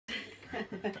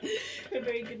A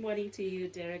very good morning to you,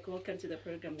 Derek. Welcome to the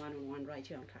program One on One right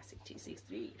here on Classic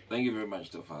 263. Thank you very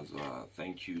much, Tafadzwa.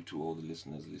 Thank you to all the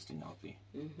listeners listening out there.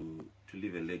 To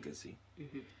leave a legacy,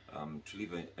 to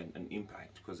leave an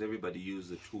impact, because everybody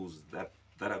uses the tools that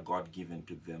are God-given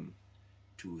to them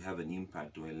to have an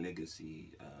impact or a legacy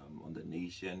on the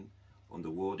nation, on the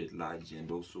world at large,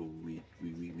 and also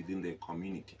within their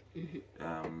community.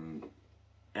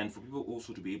 And for people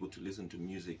also to be able to listen to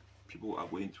music. People are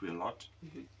going through a lot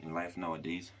in life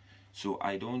nowadays, so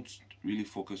I don't really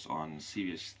focus on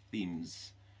serious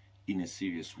themes in a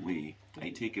serious way. I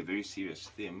take a very serious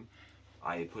theme,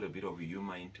 I put a bit of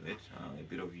humor into it, a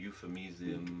bit of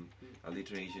euphemism,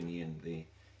 alliteration here and there,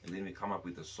 and then we come up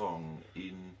with a song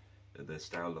in the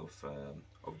style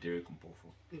of Derek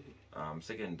Mpofu.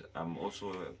 Second, I'm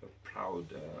also a proud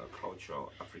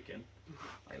cultural African.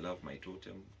 I love my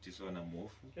totem, Tisona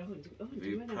Mofu.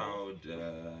 Very proud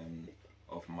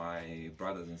of my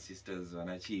brothers and sisters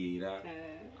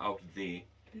out there.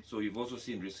 So you've also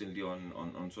seen recently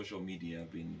on social media,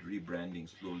 I've been rebranding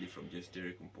slowly from just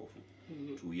Derek Mpofu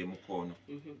to Yemukono.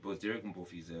 Because Derek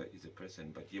Mpofu is a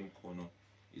person, but Yemukono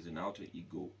is an alter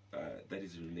ego that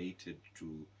is related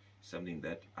to something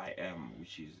that I am,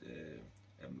 which is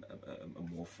a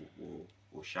mofu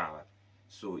or shala.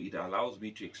 So it allows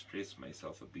me to express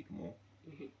myself a bit more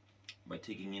by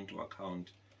taking into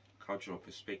account cultural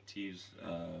perspectives,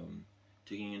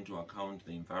 taking into account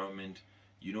the environment.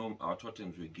 You know, our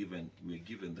totems were given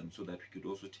them so that we could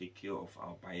also take care of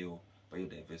our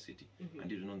biodiversity.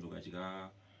 And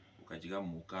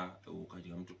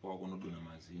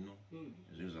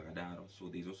so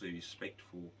there's also a respect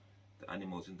for the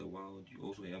animals in the wild. You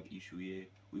also have issue here,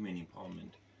 women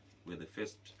empowerment. We're the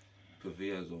first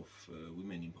purveyors of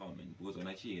women empowerment, because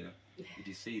it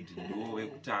is said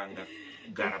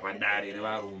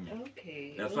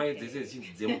okay. That's why they say since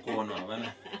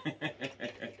Yemukono.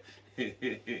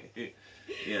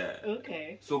 Yeah.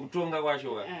 Okay. So kutonga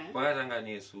kwasho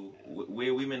kwakatanganisu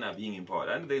where women are being empowered,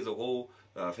 and there's a whole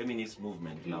feminist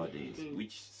movement nowadays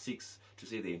which seeks to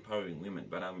say they're empowering women.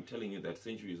 But I'm telling you that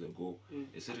centuries ago,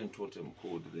 a certain totem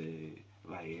called the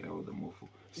Laera or the Mofu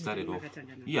started off.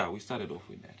 Yeah, we started off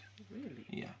with that. Really?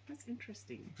 Yeah. That's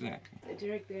interesting. Exactly.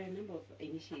 Derek, there are a number of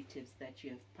initiatives that you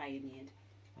have pioneered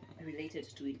related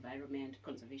to environment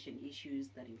conservation issues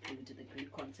that include the Green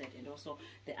Concert and also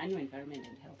the annual Environment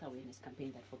and Health Awareness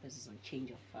campaign that focuses on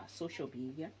change of social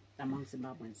behavior among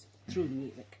Zimbabweans through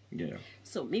music. Yeah.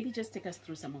 So maybe just take us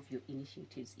through some of your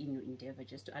initiatives in your endeavor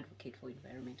just to advocate for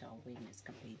environmental awareness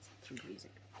campaigns through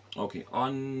music. Okay.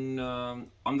 On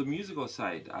the musical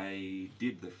side, I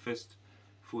did the first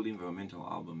full environmental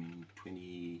album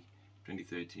in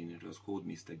 2013. It was called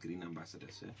Mr. Green Ambassador,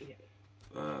 sir. Yeah.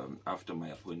 After my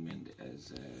appointment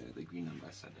as the Green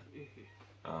Ambassador.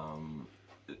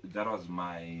 That was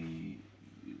my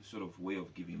sort of way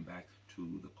of giving back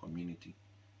to the community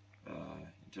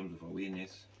in terms of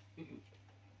awareness,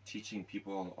 teaching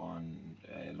people on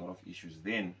a lot of issues.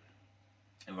 Then,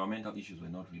 environmental issues were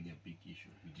not really a big issue.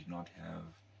 We did not have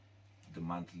the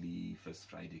monthly First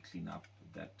Friday cleanup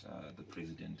that the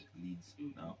president leads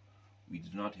now. We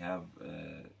did not have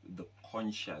the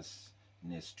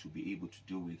consciousness to be able to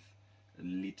deal with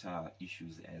litter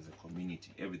issues as a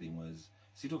community. Everything was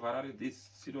sit of Harare this,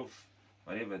 sit of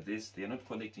whatever this. They are not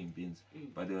collecting bins,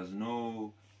 but there was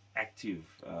no active,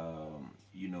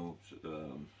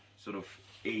 sort of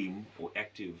aim or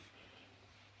active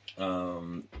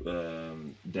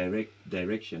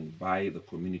direction by the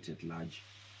community at large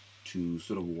to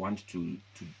sort of want to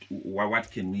what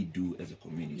can we do as a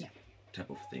community type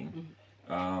of thing.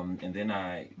 And then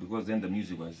because then the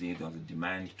music was there was a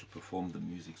demand to perform the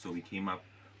music, so we came up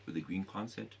with the Green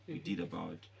Concert. We did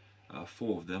about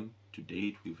 4 of them to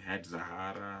date. We've had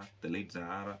Zahara, the late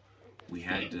Zahara. We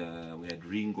had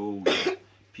Ringo, we had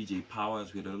PJ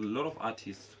Powers. We had a lot of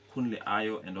artists, Kunle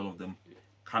Ayo, and all of them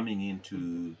coming in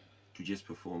to just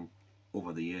perform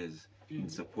over the years in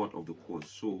support of the cause.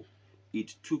 So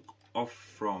it took off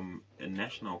from a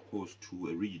national cause to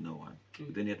a regional one.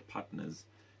 We then had partners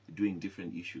doing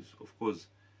different issues. Of course,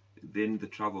 then the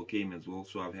travel came as well,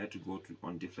 so I've had to go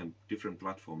on different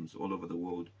platforms all over the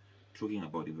world talking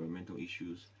about environmental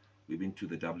issues. We've been to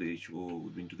the WHO,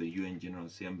 we've been to the UN General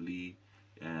Assembly,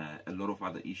 a lot of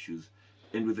other issues.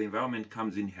 And with the environment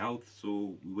comes in health,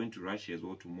 so we went to Russia as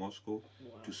well, to Moscow,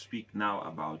 to speak now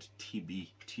about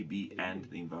TB and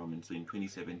the environment. So in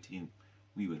 2017,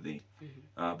 we were there.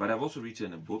 But I've also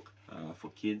written a book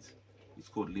for kids. It's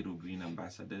called Little Green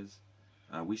Ambassadors,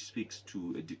 which speaks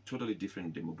to a totally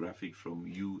different demographic from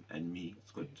you and me.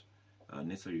 It's got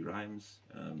nursery rhymes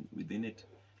within it.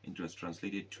 It was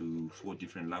translated to 4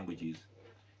 different languages.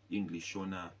 English,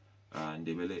 Shona,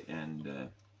 Ndebele,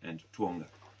 and Tonga.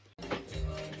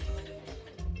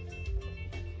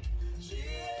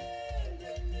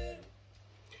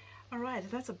 All right,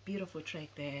 that's a beautiful track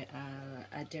there,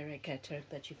 Derek, a track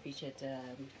that you featured,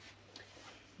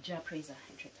 Ja Praiser,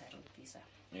 and track titled Visa.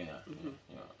 Yeah.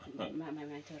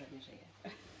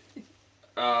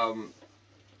 Yeah.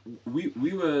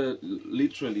 We were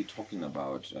literally talking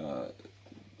about a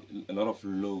lot of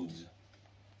loads,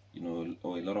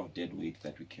 or a lot of dead weight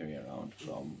that we carry around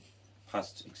from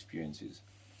past experiences.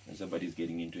 When somebody's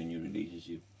getting into a new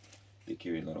relationship, they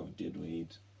carry a lot of dead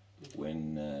weight.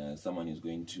 When someone is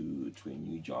going to a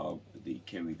new job, they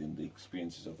carry with them the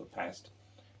experiences of the past.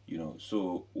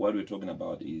 So what we're talking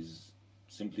about is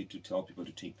simply to tell people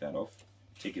to take it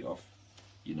off,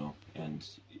 and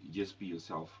just be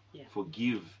yourself. Yeah.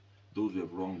 Forgive those who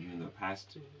have wronged you in the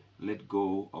past. Let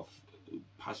go of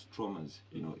past traumas.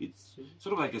 It's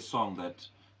sort of like a song that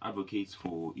advocates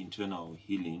for internal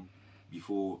healing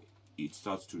before it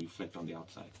starts to reflect on the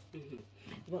outside.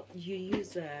 Well, you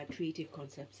use creative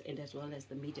concepts and as well as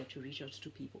the media to reach out to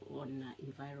people on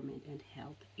environment and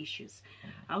health issues.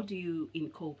 How do you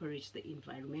incorporate the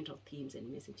environmental themes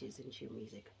and messages into your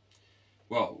music?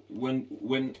 Well,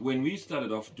 when we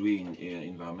started off doing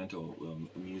environmental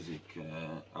music,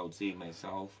 I would say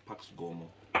myself, Pax Gomo,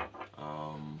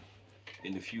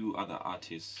 and a few other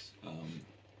artists,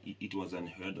 it was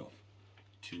unheard of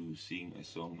to sing a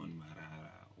song on Marara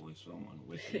or a song on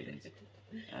wetlands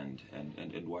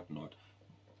and whatnot.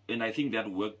 And I think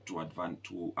that worked to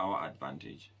our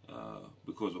advantage,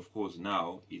 because of course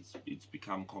now it's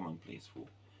become commonplace for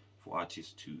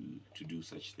artists to do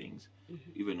such things.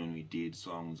 Even when we did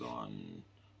songs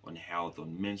on health,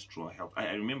 on menstrual health,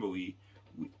 I remember we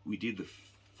did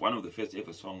one of the first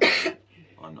ever songs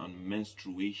on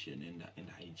menstruation and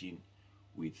hygiene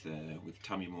with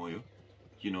Tami Moyo.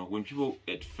 When people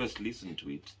at first listened to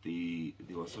it, they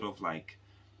were sort of like,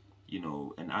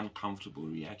 an uncomfortable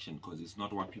reaction, because it's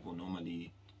not what people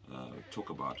normally talk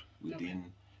about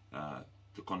within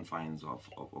the confines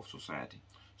of society.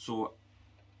 So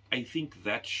I think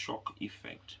that shock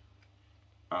effect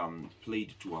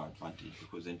played to our advantage,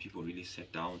 because then people really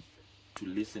sat down to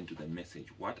listen to the message.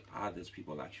 What are these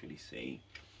people actually saying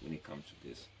when it comes to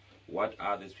this? What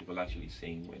are these people actually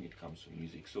saying when it comes to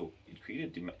music? So it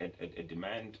created a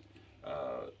demand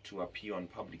to appear on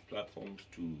public platforms,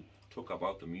 to talk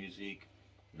about the music.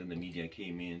 Then the media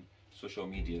came in. Social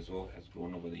media as well has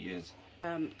grown over the years.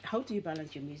 How do you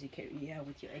balance your music career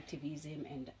with your activism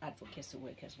and advocacy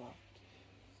work as well?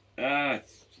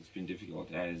 It's been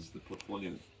difficult. As the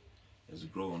portfolio has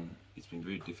grown, it's been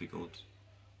very difficult.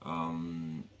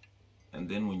 And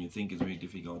then when you think it's very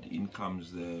difficult, in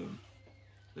comes the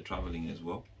traveling as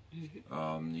well.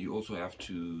 You also have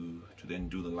to then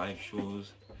do the live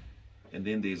shows, and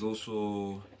then there's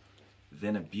also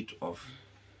then a bit of,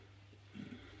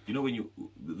 when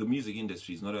the music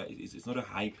industry is not a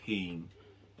high paying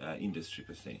industry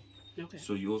per se. Okay.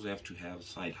 So you also have to have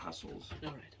side hustles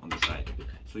on the side. Okay.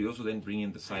 So you also then bring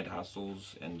in the side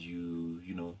hustles, and you're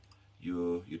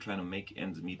trying to make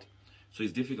ends meet. So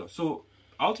it's difficult. So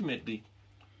ultimately,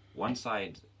 one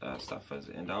side suffers,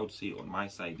 and I would say on my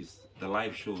side is the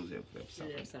live shows have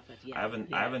suffered. Yeah.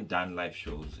 I haven't done live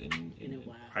shows in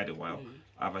quite a while.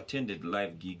 I've attended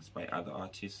live gigs by other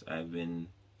artists. I've been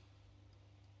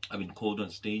called on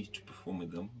stage to perform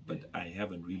with them, but I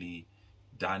haven't really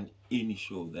done any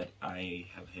show that I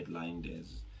have headlined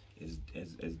as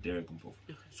Derek and Pof.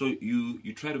 So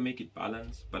you try to make it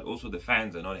balanced, but also the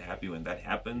fans are not happy when that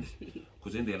happens,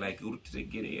 because then they're like,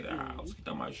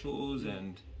 get my shows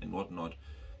and whatnot.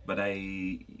 But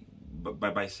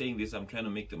by saying this, I'm trying to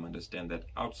make them understand that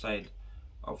outside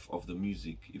of the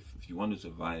music, if you want to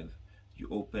survive, you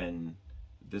open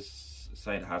this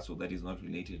side hustle that is not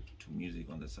related to music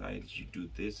on the side. You do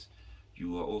this.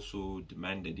 You are also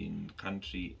demanded in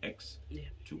country X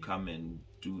to come and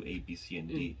do A, B, C, and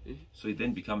D. So it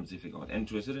then becomes difficult, and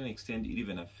to a certain extent, it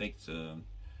even affects,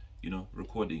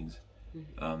 recordings.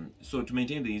 So to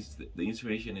maintain the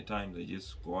inspiration, at times I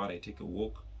just go out, I take a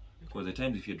walk, because at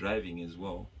times if you're driving as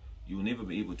well, you'll never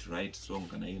be able to write song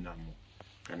when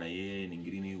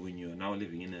you're now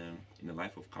living in a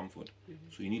life of comfort.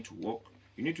 So you need to walk.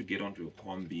 You need to get onto a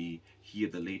combi, hear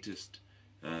the latest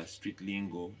street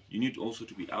lingo. You need also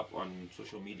to be up on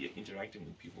social media, interacting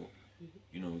with people,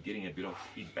 getting a bit of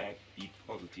feedback, be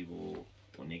positive or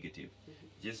negative,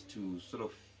 just to sort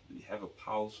of have a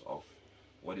pulse of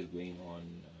what is going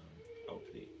on out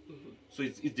there. So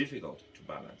it's difficult to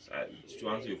balance. To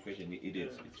answer your question, it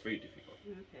is. It's very difficult.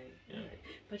 Okay. Yeah. Right.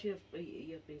 But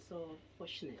you've been so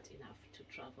fortunate enough to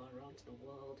travel around the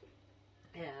world,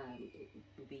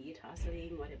 be it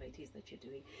hustling, whatever it is that you're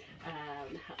doing.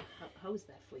 How is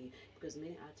that for you? Because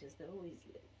many artists, they're always,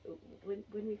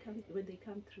 when they come through,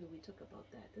 we talk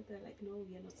about that. They're like, no,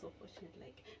 you're not so fortunate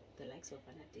like the likes of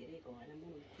Anna Derek or Anna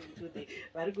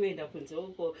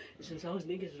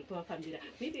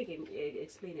Maybe you can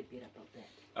explain a bit about that.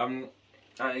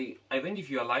 I think if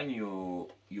you align your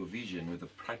vision with a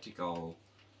practical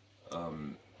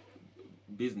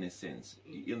business sense,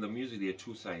 in the music there are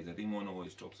two sides. I think Mono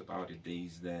always talks about it. There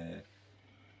is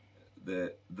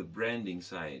the branding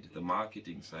side, the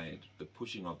marketing side, the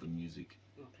pushing of the music,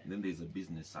 and then there's a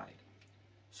business side.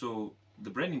 So the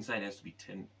branding side has to be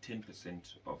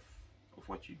 10% of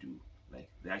what you do, like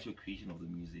the actual creation of the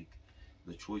music,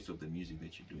 the choice of the music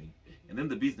that you're doing, and then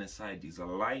the business side is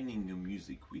aligning your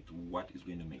music with what is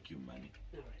going to make you money.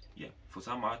 Yeah, for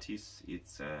some artists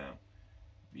it's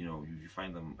you know, you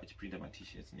find them at print my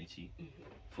t-shirts.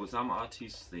 For some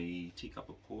artists, they take up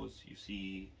a pause. You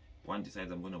see, one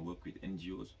decides I'm going to work with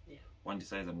NGOs. One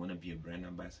decides I'm going to be a brand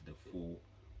ambassador for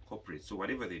corporate. So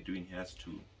whatever they're doing has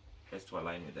to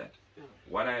align with that.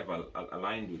 What I've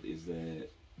aligned with is the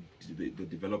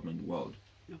development world,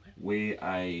 where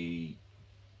I,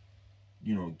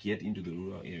 you know, get into the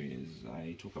rural areas.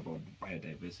 I talk about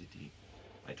biodiversity.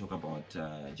 I talk about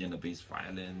gender-based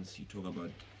violence. You talk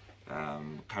about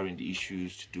current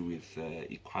issues to do with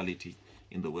equality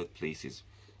in the workplaces.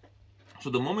 So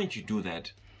the moment you do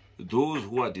that, those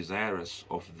who are desirous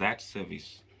of that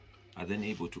service are then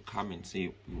able to come and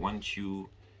say, we want you,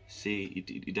 say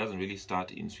it doesn't really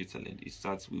start in Switzerland. It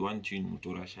starts, we want you in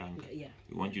Mutorashanga.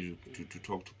 We want you to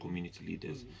talk to community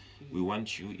leaders. We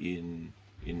want you in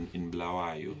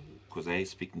Blawayo, because I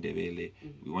speak Ndebele.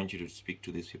 We want you to speak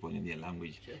to these people in their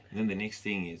language. And then the next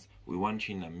thing is, we want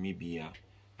you in Namibia.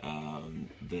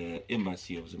 The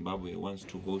embassy of Zimbabwe wants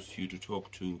to host you to talk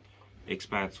to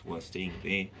expats who are staying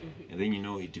there, and then, you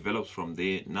know, it develops from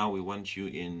there. Now we want you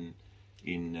in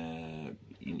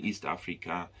East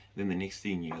Africa. Then the next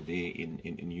thing you're there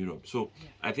in Europe. So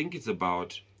I think it's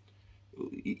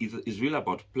really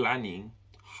about planning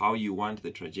how you want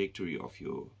the trajectory of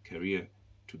your career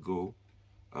to go,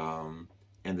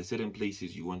 and the certain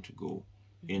places you want to go,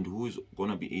 and who's going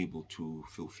to be able to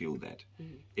fulfill that.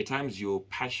 At times your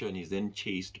passion is then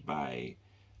chased by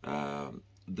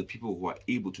the people who are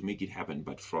able to make it happen,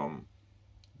 but from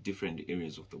different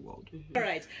areas of the world. All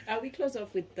right, we close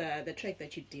off with the track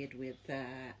that you did with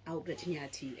Albert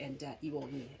Nyati and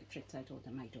Iwoni, a track titled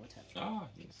My Daughter. Ah,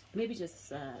 yes. Maybe just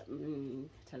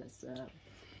tell us.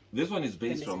 This one is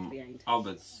based from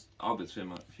Albert's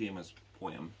famous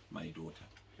poem, My Daughter.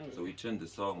 So we turned the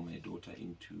song My Daughter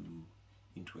into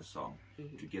a song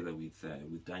together with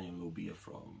Daniel Lobia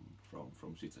from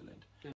Switzerland.